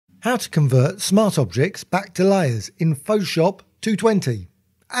How to convert smart objects back to layers in Photoshop 220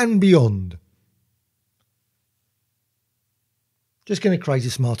 and beyond. Just going to create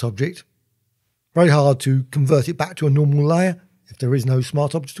a smart object. Very hard to convert it back to a normal layer if there is no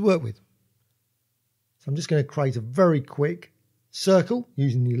smart object to work with. So I'm just going to create a very quick circle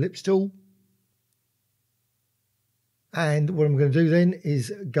using the ellipse tool. And what I'm going to do then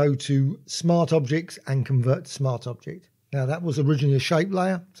is go to Smart Objects and convert to Smart Object. Now that was originally a shape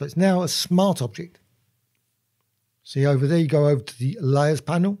layer, so it's now a smart object. See over there, you go over to the Layers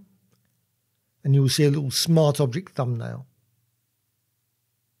panel and you will see a little smart object thumbnail.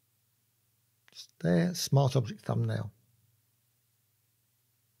 Just there, smart object thumbnail.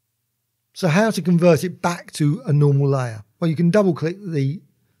 So how to convert it back to a normal layer? Well, you can double click the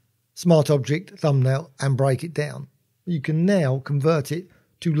smart object thumbnail and break it down. You can now convert it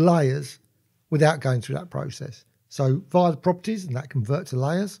to layers without going through that process. So via the properties, and that convert to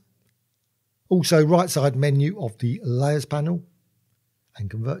layers. Also right side menu of the layers panel and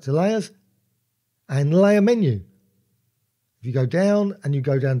convert to layers, and layer menu. If you go down and you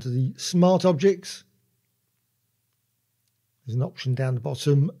go down to the smart objects, there's an option down the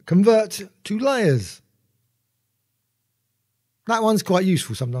bottom, convert to layers. That one's quite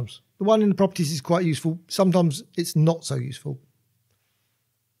useful sometimes. The one in the properties is quite useful. Sometimes it's not so useful.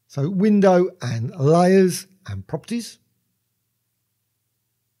 So window and layers and properties.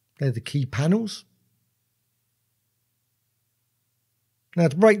 They're the key panels. Now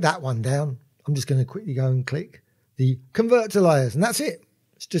to break that one down, I'm just going to quickly go and click the convert to layers, and that's it.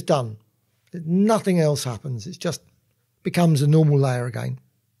 It's just done. Nothing else happens. It just becomes a normal layer again.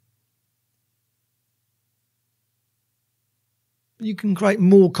 You can create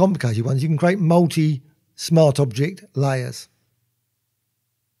more complicated ones. You can create multi-smart object layers.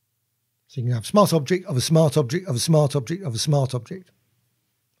 So you can have smart object of a smart object of a smart object of a smart object.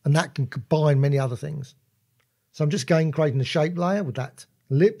 And that can combine many other things. So I'm just creating a shape layer with that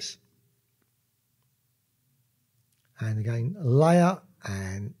ellipse. And again, layer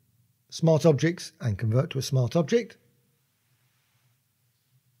and smart objects and convert to a smart object.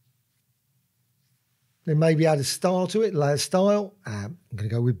 Then maybe add a style to it, layer style. I'm going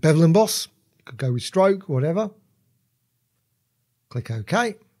to go with bevel emboss. You could go with stroke, whatever. Click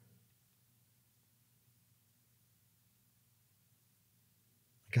OK.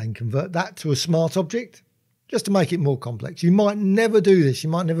 Again, convert that to a smart object, just to make it more complex. You might never do this. You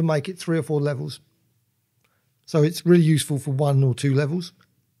might never make it 3 or 4 levels. So it's really useful for 1 or 2 levels.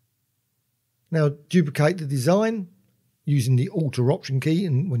 Now duplicate the design using the Alt or Option key,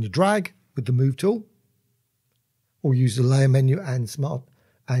 and when you drag with the Move tool, or use the layer menu and smart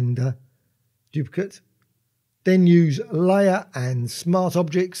and duplicate. Then use layer and smart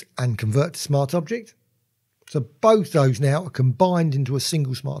objects and convert to smart object. So both those now are combined into a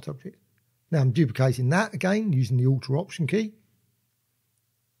single smart object. Now I'm duplicating that again using the Alt or Option key.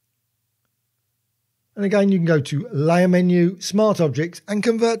 And again, you can go to layer menu, smart objects, and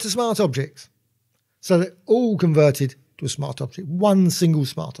convert to smart objects. So they're all converted to a smart object, one single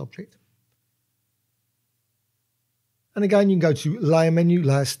smart object. And again, you can go to layer menu,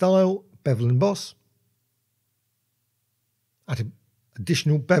 layer style, bevel emboss. Add an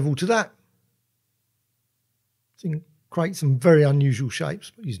additional bevel to that. So you can create some very unusual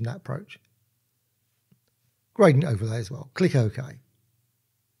shapes using that approach. Gradient overlay as well. Click OK.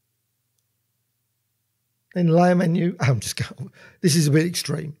 Then layer menu. This is a bit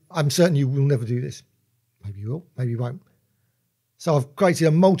extreme. I'm certain you will never do this. Maybe you will, maybe you won't. So I've created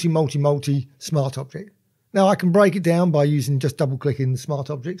a multi smart object. Now I can break it down by using just double clicking the smart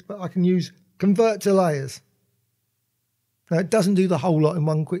objects, but I can use convert to layers. Now it doesn't do the whole lot in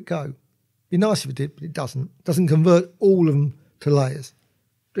one quick go. It'd be nice if it did, but it doesn't. It doesn't convert all of them to layers.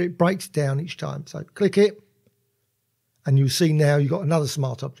 It breaks down each time. So click it, and you'll see now you've got another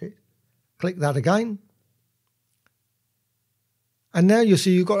smart object. Click that again. And now you'll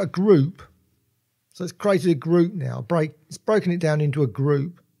see you've got a group. So it's created a group now. It's broken it down into a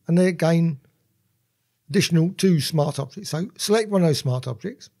group. And then again, additional 2 smart objects. So select one of those smart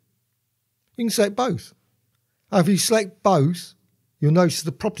objects. You can select both. Now, if you select both, you'll notice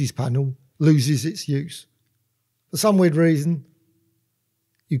the properties panel loses its use. For some weird reason,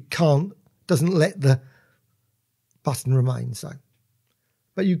 doesn't let the button remain.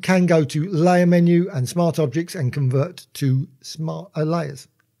 But you can go to layer menu and smart objects and convert to smart layers.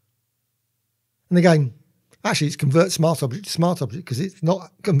 And again, actually it's convert smart object to smart object because it's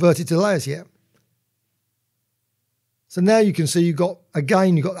not converted to layers yet. So now you can see you've got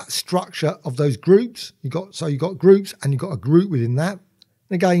that structure of those groups. You've got groups and you've got a group within that.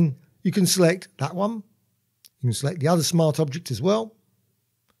 And again, you can select that one. You can select the other smart object as well.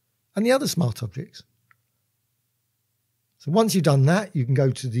 and the other smart objects. So once you've done that, you can go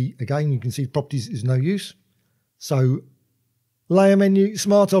to again, you can see properties is no use. So layer menu,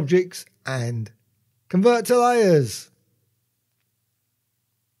 smart objects, and convert to layers.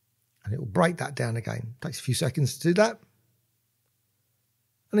 And it will break that down again. Takes a few seconds to do that.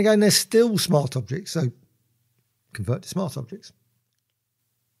 And again, there's still smart objects, so convert to smart objects.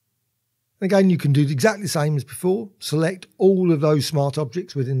 And again, you can do exactly the same as before. Select all of those smart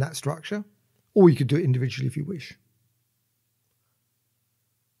objects within that structure, or you could do it individually if you wish.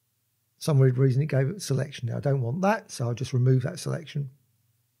 For some weird reason it gave it a selection. Now I don't want that, so I'll just remove that selection.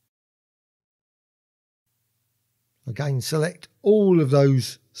 Again, select all of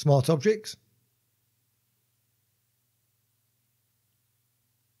those smart objects.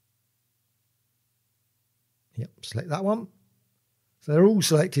 Yep, select that one. So they're all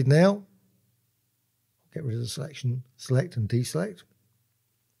selected now. Get rid of the selection, select and deselect.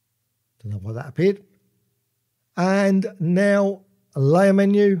 Don't know why that appeared. And now a layer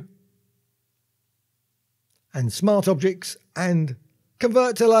menu and smart objects and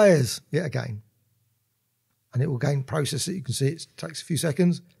convert to layers yet again. And it will again process it. You can see it takes a few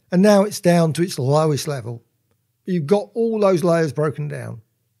seconds. And now it's down to its lowest level. You've got all those layers broken down.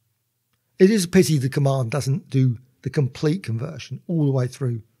 It is a pity the command doesn't do the complete conversion all the way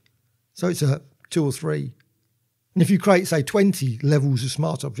through. So it's a 2 or 3. And if you create, say, 20 levels of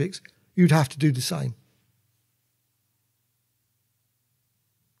smart objects, you'd have to do the same.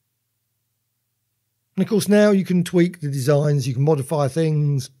 And of course, now you can tweak the designs, you can modify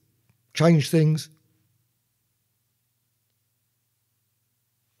things, change things.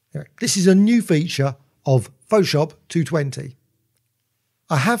 This is a new feature of Photoshop 220.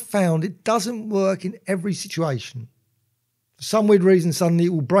 I have found it doesn't work in every situation. For some weird reason, suddenly it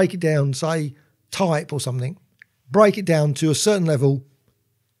will break it down, say type or something, break it down to a certain level,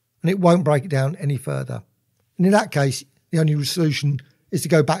 and it won't break it down any further. And in that case, the only solution is to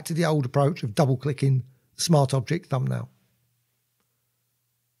go back to the old approach of double-clicking the smart object thumbnail.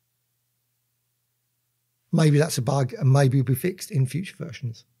 Maybe that's a bug and maybe it'll be fixed in future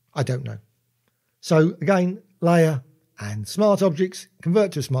versions. I don't know. So again, layer and smart objects,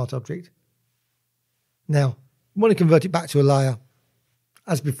 convert to a smart object. Now, you want to convert it back to a layer.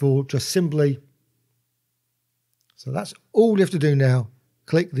 As before, just simply. So that's all you have to do now.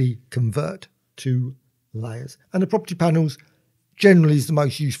 Click the convert to layers. And the property panels generally is the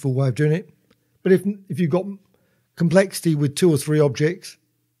most useful way of doing it. But if you've got complexity with 2 or 3 objects,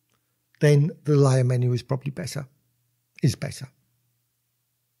 then the layer menu is probably better. I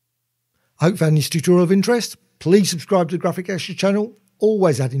hope you found this tutorial of interest. Please subscribe to the Graphic Extra channel,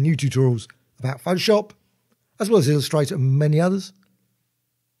 always adding new tutorials about Photoshop, as well as Illustrator and many others.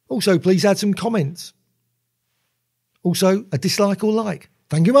 Also, please add some comments. Also, a dislike or like.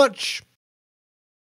 Thank you much.